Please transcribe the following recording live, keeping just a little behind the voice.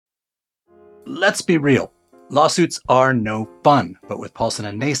Let's be real. Lawsuits are no fun, but with Paulson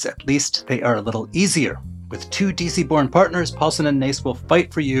and Nace, at least they are a little easier. With two DC-born partners, Paulson and Nace will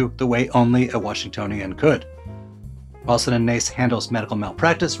fight for you the way only a Washingtonian could. Paulson and Nace handles medical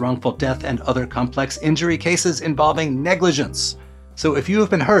malpractice, wrongful death, and other complex injury cases involving negligence. So if you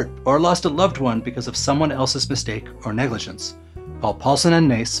have been hurt or lost a loved one because of someone else's mistake or negligence, call Paulson and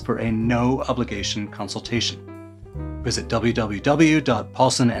Nace for a no-obligation consultation. Visit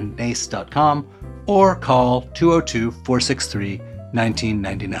www.paulsonandnace.com or call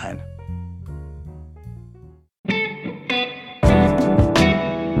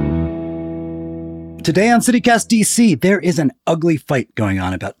 202-463-1999. Today on CityCast DC, there is an ugly fight going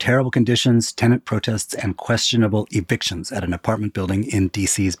on about terrible conditions, tenant protests, and questionable evictions at an apartment building in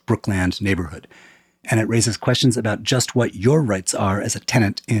DC's Brookland neighborhood. And it raises questions about just what your rights are as a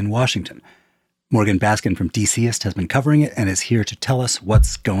tenant in Washington. Morgan Baskin from DCist has been covering it and is here to tell us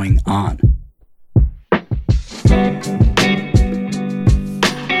what's going on.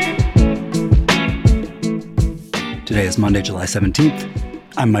 Today is Monday, July 17th.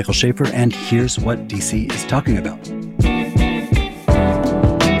 I'm Michael Schaefer, and here's what DC is talking about.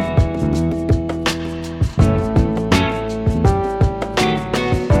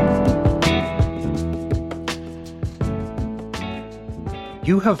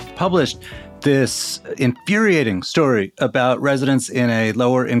 You have published this infuriating story about residents in a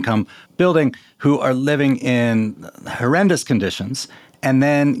lower income building who are living in horrendous conditions and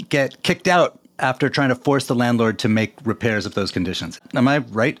then get kicked out after trying to force the landlord to make repairs of those conditions. Am I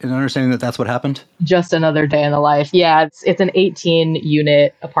right in understanding that that's what happened? Just another day in the life. Yeah, it's an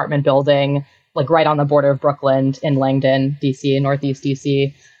 18-unit apartment building, like right on the border of Brooklyn in Langdon, DC, Northeast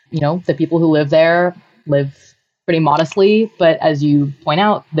DC. You know, the people who live there live pretty modestly, but as you point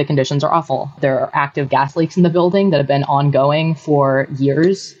out, the conditions are awful. There are active gas leaks in the building that have been ongoing for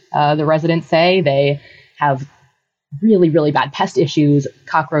years. The residents say they have really, really bad pest issues,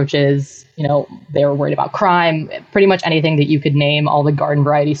 cockroaches, they were worried about crime, pretty much anything that you could name, all the garden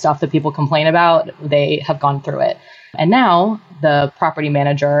variety stuff that people complain about, they have gone through it. And now the property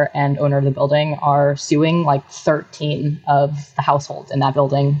manager and owner of the building are suing like 13 of the households in that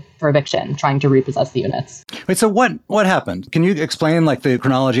building for eviction, trying to repossess the units. Wait, so what happened? Can you explain like the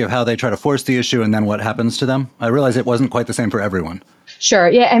chronology of how they try to force the issue and then what happens to them? I realize it wasn't quite the same for everyone. Sure.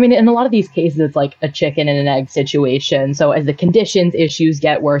 Yeah. I mean, in a lot of these cases, it's like a chicken and an egg situation. So as the conditions issues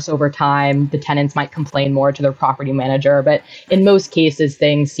get worse over time, the tenants might complain more to their property manager. But in most cases,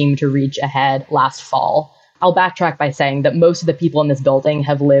 things seem to reach a head last fall. I'll backtrack by saying that most of the people in this building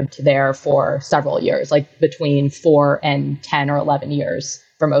have lived there for several years, like between 4 and 10 or 11 years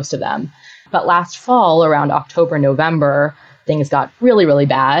for most of them. But last fall, around October, November, things got really, really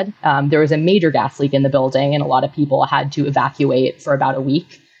bad. There was a major gas leak in the building, and a lot of people had to evacuate for about a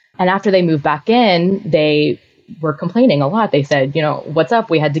week. And after they moved back in, they were complaining a lot. They said, what's up?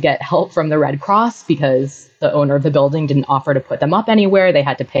 We had to get help from the Red Cross because the owner of the building didn't offer to put them up anywhere. They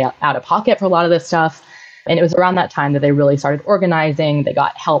had to pay out of pocket for a lot of this stuff. And it was around that time that they really started organizing. They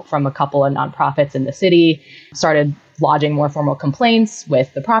got help from a couple of nonprofits in the city, started lodging more formal complaints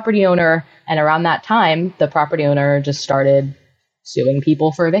with the property owner. And around that time, the property owner just started suing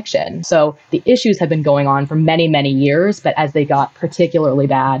people for eviction. So the issues have been going on for many, many years. But as they got particularly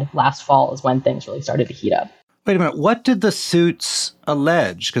bad last fall is when things really started to heat up. Wait a minute. What did the suits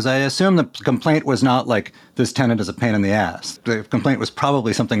allege? Because I assume the complaint was not like this tenant is a pain in the ass. The complaint was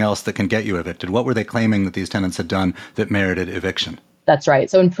probably something else that can get you evicted. What were they claiming that these tenants had done that merited eviction? That's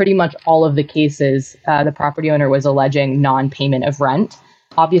right. So in pretty much all of the cases, the property owner was alleging non-payment of rent.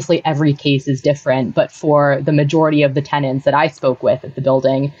 Obviously, every case is different, but for the majority of the tenants that I spoke with at the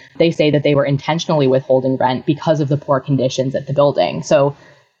building, they say that they were intentionally withholding rent because of the poor conditions at the building. So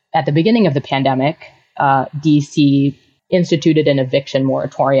at the beginning of the pandemic, DC instituted an eviction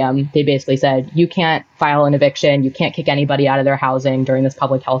moratorium. They basically said, you can't file an eviction, you can't kick anybody out of their housing during this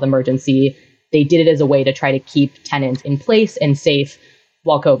public health emergency. They did it as a way to try to keep tenants in place and safe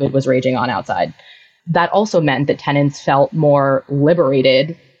while COVID was raging on outside. That also meant that tenants felt more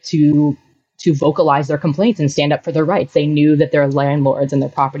liberated to vocalize their complaints and stand up for their rights. They knew that their landlords and their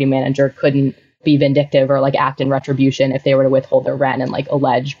property manager couldn't be vindictive or like act in retribution if they were to withhold their rent and like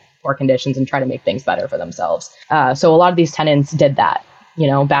allege poor conditions and try to make things better for themselves. So a lot of these tenants did that.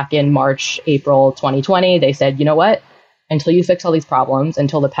 Back in March, April 2020, they said, you know what, until you fix all these problems,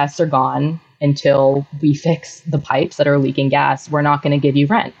 until the pests are gone, until we fix the pipes that are leaking gas, we're not going to give you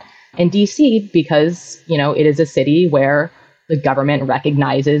rent. In DC, because, it is a city where the government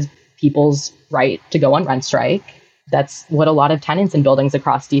recognizes people's right to go on rent strike. That's what a lot of tenants in buildings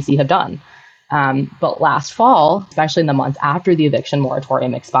across DC have done. But last fall, especially in the months after the eviction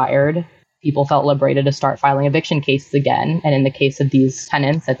moratorium expired, people felt liberated to start filing eviction cases again. And in the case of these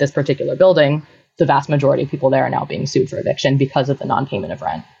tenants at this particular building, the vast majority of people there are now being sued for eviction because of the non-payment of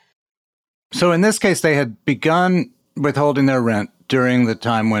rent. So in this case, they had begun withholding their rent during the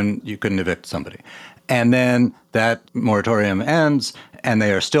time when you couldn't evict somebody. And then that moratorium ends, and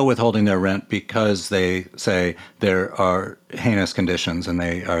they are still withholding their rent because they say there are heinous conditions and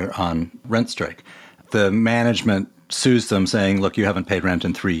they are on rent strike. The management sues them saying, look, you haven't paid rent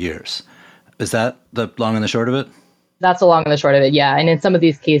in 3 years. Is that the long and the short of it? That's the long and the short of it, yeah. And in some of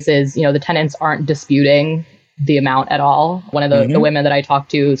these cases, the tenants aren't disputing the amount at all. One of the women that I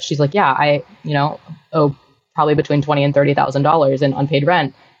talked to, she's like, yeah, I owe probably between $20,000 and $30,000 in unpaid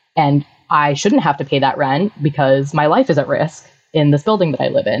rent. And I shouldn't have to pay that rent because my life is at risk in this building that I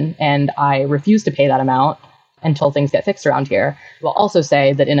live in. And I refuse to pay that amount until things get fixed around here. We'll also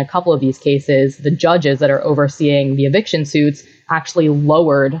say that in a couple of these cases, the judges that are overseeing the eviction suits actually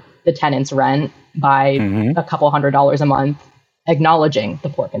lowered the tenant's rent by a couple $100s a month, acknowledging the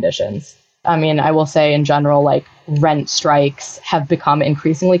poor conditions. I mean, I will say in general, like rent strikes have become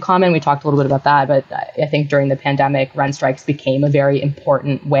increasingly common. We talked a little bit about that, but I think during the pandemic, rent strikes became a very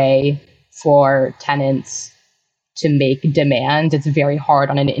important way for tenants to make demand. It's very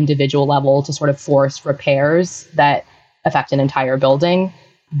hard on an individual level to sort of force repairs that affect an entire building.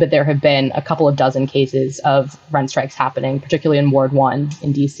 But there have been a couple of dozen cases of rent strikes happening, particularly in Ward 1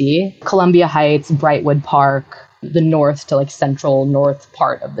 in DC. Columbia Heights, Brightwood Park, the north to like central north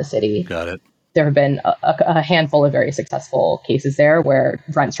part of the city. Got it. There have been a handful of very successful cases there where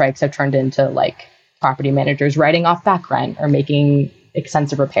rent strikes have turned into like property managers writing off back rent or making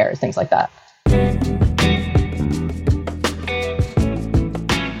extensive repairs, things like that.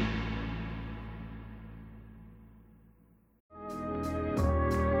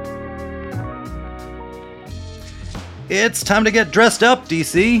 It's time to get dressed up,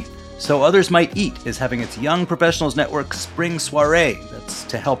 DC. So Others Might Eat is having its Young Professionals Network Spring Soiree. That's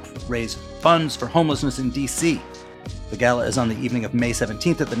to help raise funds for homelessness in DC. The gala is on the evening of May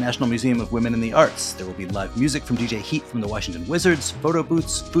 17th at the National Museum of Women in the Arts. There will be live music from DJ Heat from the Washington Wizards, photo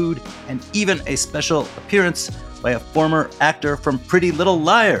booths, food, and even a special appearance by a former actor from Pretty Little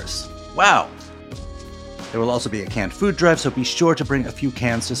Liars. Wow! There will also be a canned food drive, so be sure to bring a few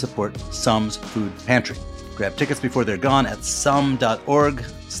cans to support SUM's Food Pantry. Grab tickets before they're gone at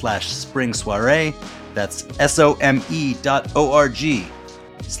sum.org/spring soiree. That's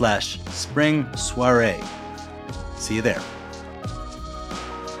some.org/spring soiree. See you there.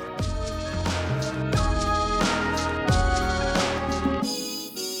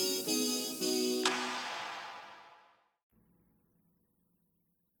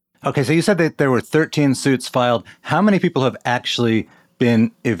 Okay, so you said that there were 13 suits filed. How many people have actually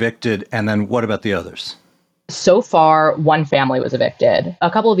been evicted? And then what about the others? So far, one family was evicted.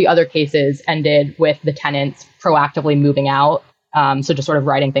 A couple of the other cases ended with the tenants proactively moving out, so just sort of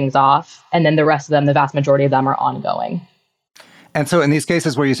writing things off. And then the rest of them, the vast majority of them, are ongoing. And so in these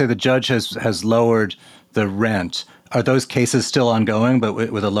cases where you say the judge has lowered the rent, are those cases still ongoing, but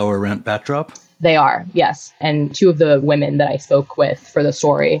with a lower rent backdrop? They are, yes. And two of the women that I spoke with for the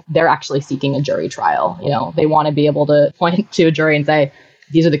story, they're actually seeking a jury trial. They want to be able to point to a jury and say,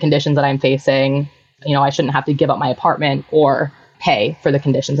 these are the conditions that I'm facing. I shouldn't have to give up my apartment or pay for the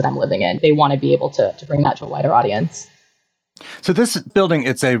conditions that I'm living in. They want to be able to bring that to a wider audience. So this building,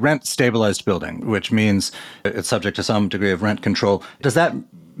 it's a rent-stabilized building, which means it's subject to some degree of rent control. Does that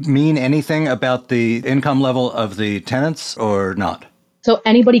mean anything about the income level of the tenants or not? So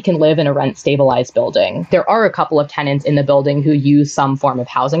anybody can live in a rent-stabilized building. There are a couple of tenants in the building who use some form of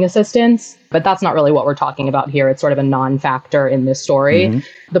housing assistance, but that's not really what we're talking about here. It's sort of a non-factor in this story.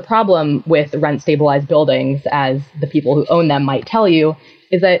 Mm-hmm. The problem with rent-stabilized buildings, as the people who own them might tell you,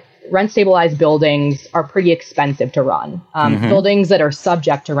 is that rent-stabilized buildings are pretty expensive to run. Buildings that are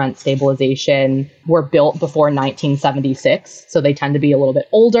subject to rent stabilization were built before 1976, so they tend to be a little bit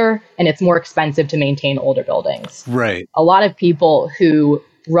older, and it's more expensive to maintain older buildings. Right. A lot of people who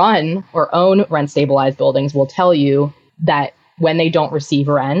run or own rent-stabilized buildings will tell you that when they don't receive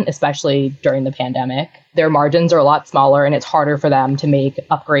rent, especially during the pandemic, their margins are a lot smaller and it's harder for them to make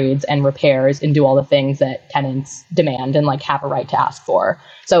upgrades and repairs and do all the things that tenants demand and have a right to ask for.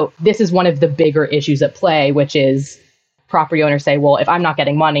 So this is one of the bigger issues at play, which is property owners say, well, if I'm not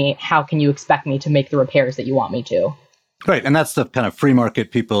getting money, how can you expect me to make the repairs that you want me to? Right. And that's the kind of free market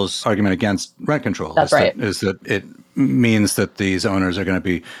people's argument against rent control. That's right. Is that it means that these owners are going to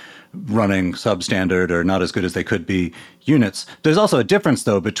be running substandard or not as good as they could be units. There's also a difference,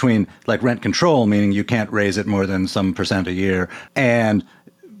 though, between rent control, meaning you can't raise it more than some percent a year, and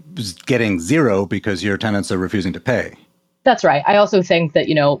getting zero because your tenants are refusing to pay. That's right. I also think that,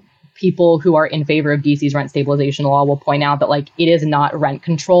 people who are in favor of DC's rent stabilization law will point out that like it is not rent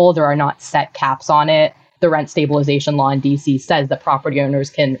control. There are not set caps on it. The rent stabilization law in DC says that property owners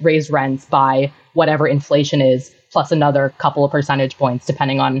can raise rents by whatever inflation is, plus another couple of percentage points,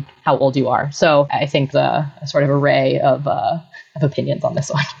 depending on how old you are. So I think the sort of array of opinions on this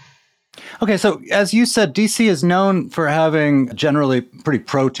one. Okay, so as you said, DC is known for having generally pretty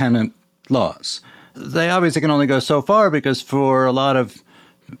pro-tenant laws. They obviously can only go so far because for a lot of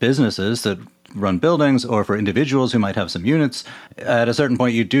businesses that run buildings or for individuals who might have some units, at a certain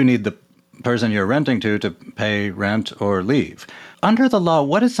point you do need the person you're renting to pay rent or leave. Under the law,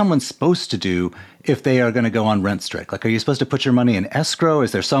 what is someone supposed to do if they are going to go on rent strike? Like, are you supposed to put your money in escrow?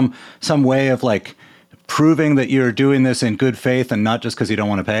 Is there some way of like proving that you're doing this in good faith and not just because you don't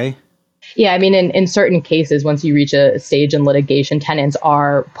want to pay? Yeah, I mean, in certain cases, once you reach a stage in litigation, tenants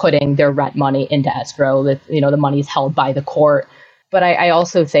are putting their rent money into escrow. That, you know, the money's held by the court. But I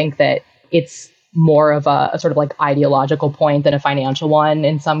also think that it's more of a sort of like ideological point than a financial one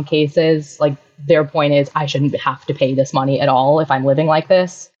in some cases. Like their point is, I shouldn't have to pay this money at all if I'm living like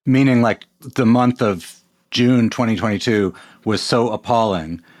this. Meaning like the month of June 2022 was so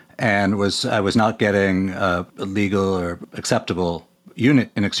appalling and I was not getting a legal or acceptable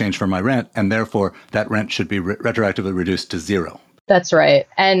unit in exchange for my rent, and therefore that rent should be retroactively reduced to zero. That's right.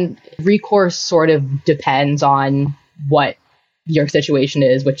 And recourse sort of depends on what your situation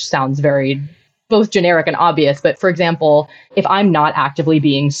is, which sounds very both generic and obvious. But for example, if I'm not actively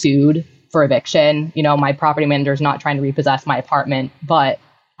being sued for eviction, you know, my property manager is not trying to repossess my apartment, but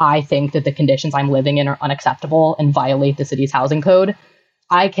I think that the conditions I'm living in are unacceptable and violate the city's housing code,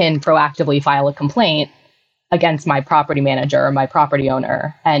 I can proactively file a complaint against my property manager or my property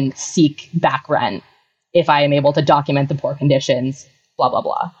owner and seek back rent if I am able to document the poor conditions, blah, blah,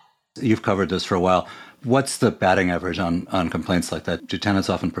 blah. You've covered this for a while. What's the batting average on complaints like that? Do tenants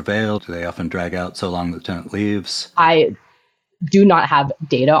often prevail? Do they often drag out so long that the tenant leaves? I do not have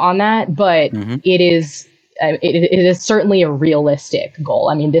data on that, but it is certainly a realistic goal.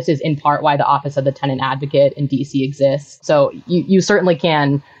 I mean, this is in part why the Office of the Tenant Advocate in DC exists. So you certainly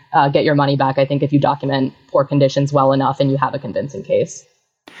can get your money back, I think, if you document poor conditions well enough and you have a convincing case.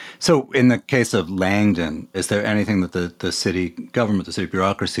 So in the case of Langdon, is there anything that the city government, the city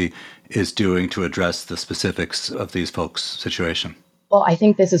bureaucracy is doing to address the specifics of these folks' situation? Well, I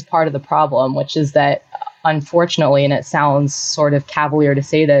think this is part of the problem, which is that, unfortunately, and it sounds sort of cavalier to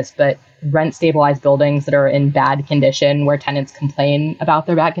say this, but rent-stabilized buildings that are in bad condition, where tenants complain about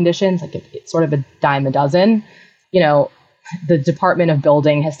their bad conditions, like it's sort of a dime a dozen. You know, the Department of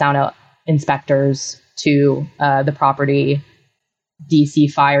Building has sent out inspectors to the property.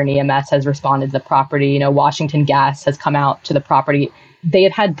 DC Fire and EMS has responded to the property. You know, Washington Gas has come out to the property. They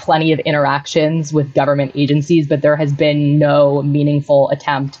have had plenty of interactions with government agencies, but there has been no meaningful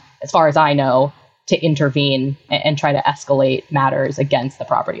attempt, as far as I know, to intervene and try to escalate matters against the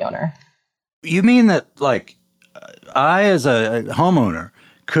property owner. You mean that, like, I as a homeowner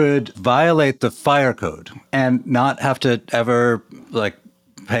could violate the fire code and not have to ever, like,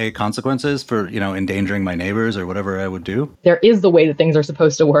 pay consequences for, you know, endangering my neighbors or whatever I would do? There is the way that things are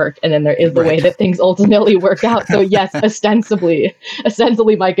supposed to work, and then there is the way that things ultimately work out. So yes, ostensibly,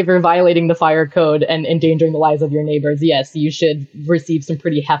 Mike, if you're violating the fire code and endangering the lives of your neighbors, yes, you should receive some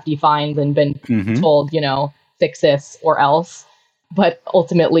pretty hefty fines and been told, you know, fix this or else. But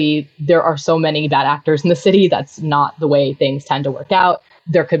ultimately, there are so many bad actors in the city. That's not the way things tend to work out.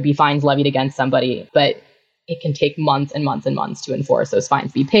 There could be fines levied against somebody, but it can take months and months and months to enforce those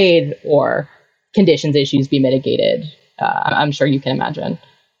fines be paid or conditions issues be mitigated. I'm sure you can imagine.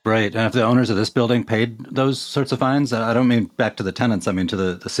 Right. And if the owners of this building paid those sorts of fines, I don't mean back to the tenants, I mean to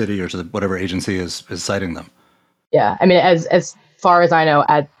the city or to whatever agency is citing them. Yeah. I mean, as far as I know,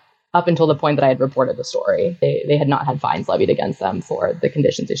 up until the point that I had reported the story, they had not had fines levied against them for the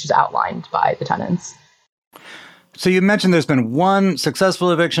conditions issues outlined by the tenants. So you mentioned there's been one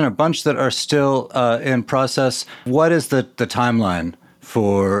successful eviction, a bunch that are still in process. What is the timeline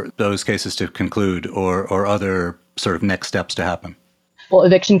for those cases to conclude or other sort of next steps to happen? Well,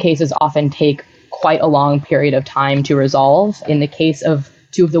 eviction cases often take quite a long period of time to resolve. In the case of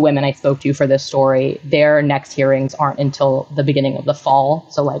two of the women I spoke to for this story, their next hearings aren't until the beginning of the fall,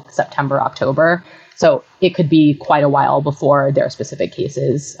 so like September, October. So it could be quite a while before their specific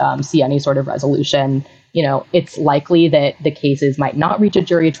cases see any sort of resolution. You know, it's likely that the cases might not reach a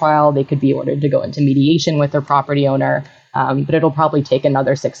jury trial. They could be ordered to go into mediation with their property owner, but it'll probably take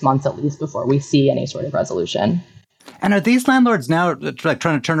another 6 months at least before we see any sort of resolution. And are these landlords now like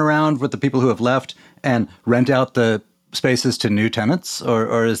trying to turn around with the people who have left and rent out the spaces to new tenants,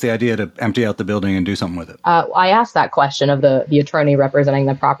 or is the idea to empty out the building and do something with it? I asked that question of the attorney representing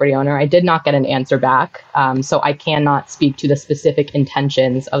the property owner. I did not get an answer back, so I cannot speak to the specific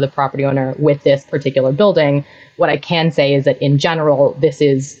intentions of the property owner with this particular building. What I can say is that in general, this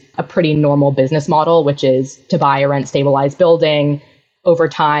is a pretty normal business model, which is to buy a rent-stabilized building. Over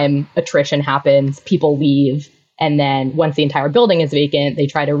time, attrition happens, people leave, and then once the entire building is vacant, they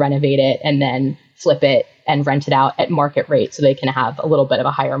try to renovate it and then flip it and rent it out at market rate so they can have a little bit of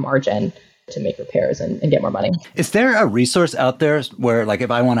a higher margin to make repairs and get more money. Is there a resource out there where, like, if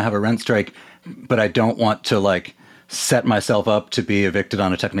I want to have a rent strike, but I don't want to, like, set myself up to be evicted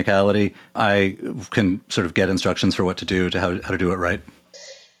on a technicality, I can sort of get instructions for what to do, to how to do it right?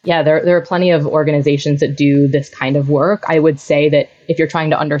 Yeah, there are plenty of organizations that do this kind of work. I would say that if you're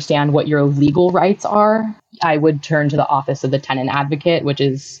trying to understand what your legal rights are, I would turn to the Office of the Tenant Advocate, which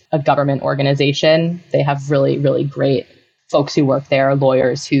is a government organization. They have really, really great folks who work there,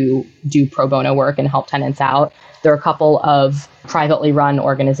 lawyers who do pro bono work and help tenants out. There are a couple of privately run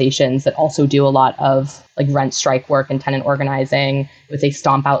organizations that also do a lot of like rent strike work and tenant organizing. I would say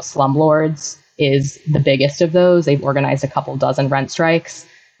Stomp Out Slumlords is the biggest of those. They've organized a couple dozen rent strikes.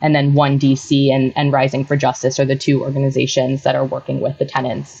 And then One DC and Rising for Justice are the two organizations that are working with the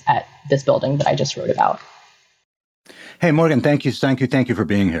tenants at this building that I just wrote about. Hey, Morgan, thank you for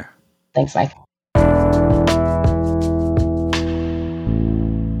being here. Thanks, Mike.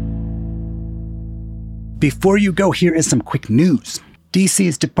 Before you go, here is some quick news.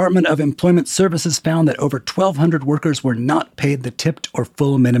 DC's Department of Employment Services found that over 1,200 workers were not paid the tipped or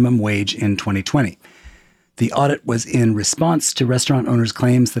full minimum wage in 2020. The audit was in response to restaurant owners'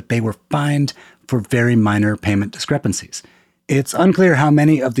 claims that they were fined for very minor payment discrepancies. It's unclear how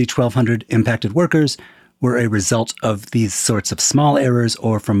many of the 1,200 impacted workers were a result of these sorts of small errors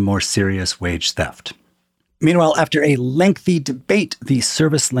or from more serious wage theft. Meanwhile, after a lengthy debate, the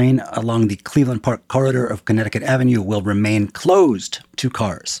service lane along the Cleveland Park corridor of Connecticut Avenue will remain closed to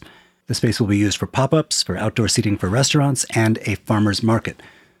cars. The space will be used for pop-ups, for outdoor seating for restaurants, and a farmer's market.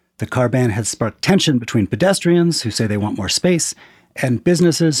 The car ban has sparked tension between pedestrians who say they want more space and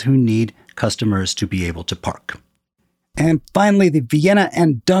businesses who need customers to be able to park. And finally, the Vienna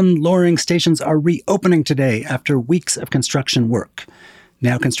and Dunn Loring stations are reopening today after weeks of construction work.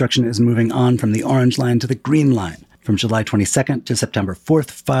 Now construction is moving on from the Orange Line to the Green Line. From July 22nd to September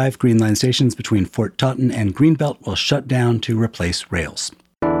 4th, 5 Green Line stations between Fort Totten and Greenbelt will shut down to replace rails.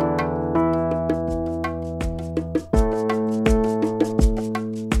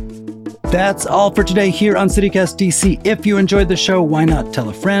 That's all for today here on CityCast DC. If you enjoyed the show, why not tell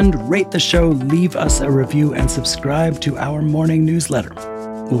a friend, rate the show, leave us a review, and subscribe to our morning newsletter.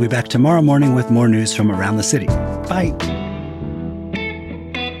 We'll be back tomorrow morning with more news from around the city. Bye.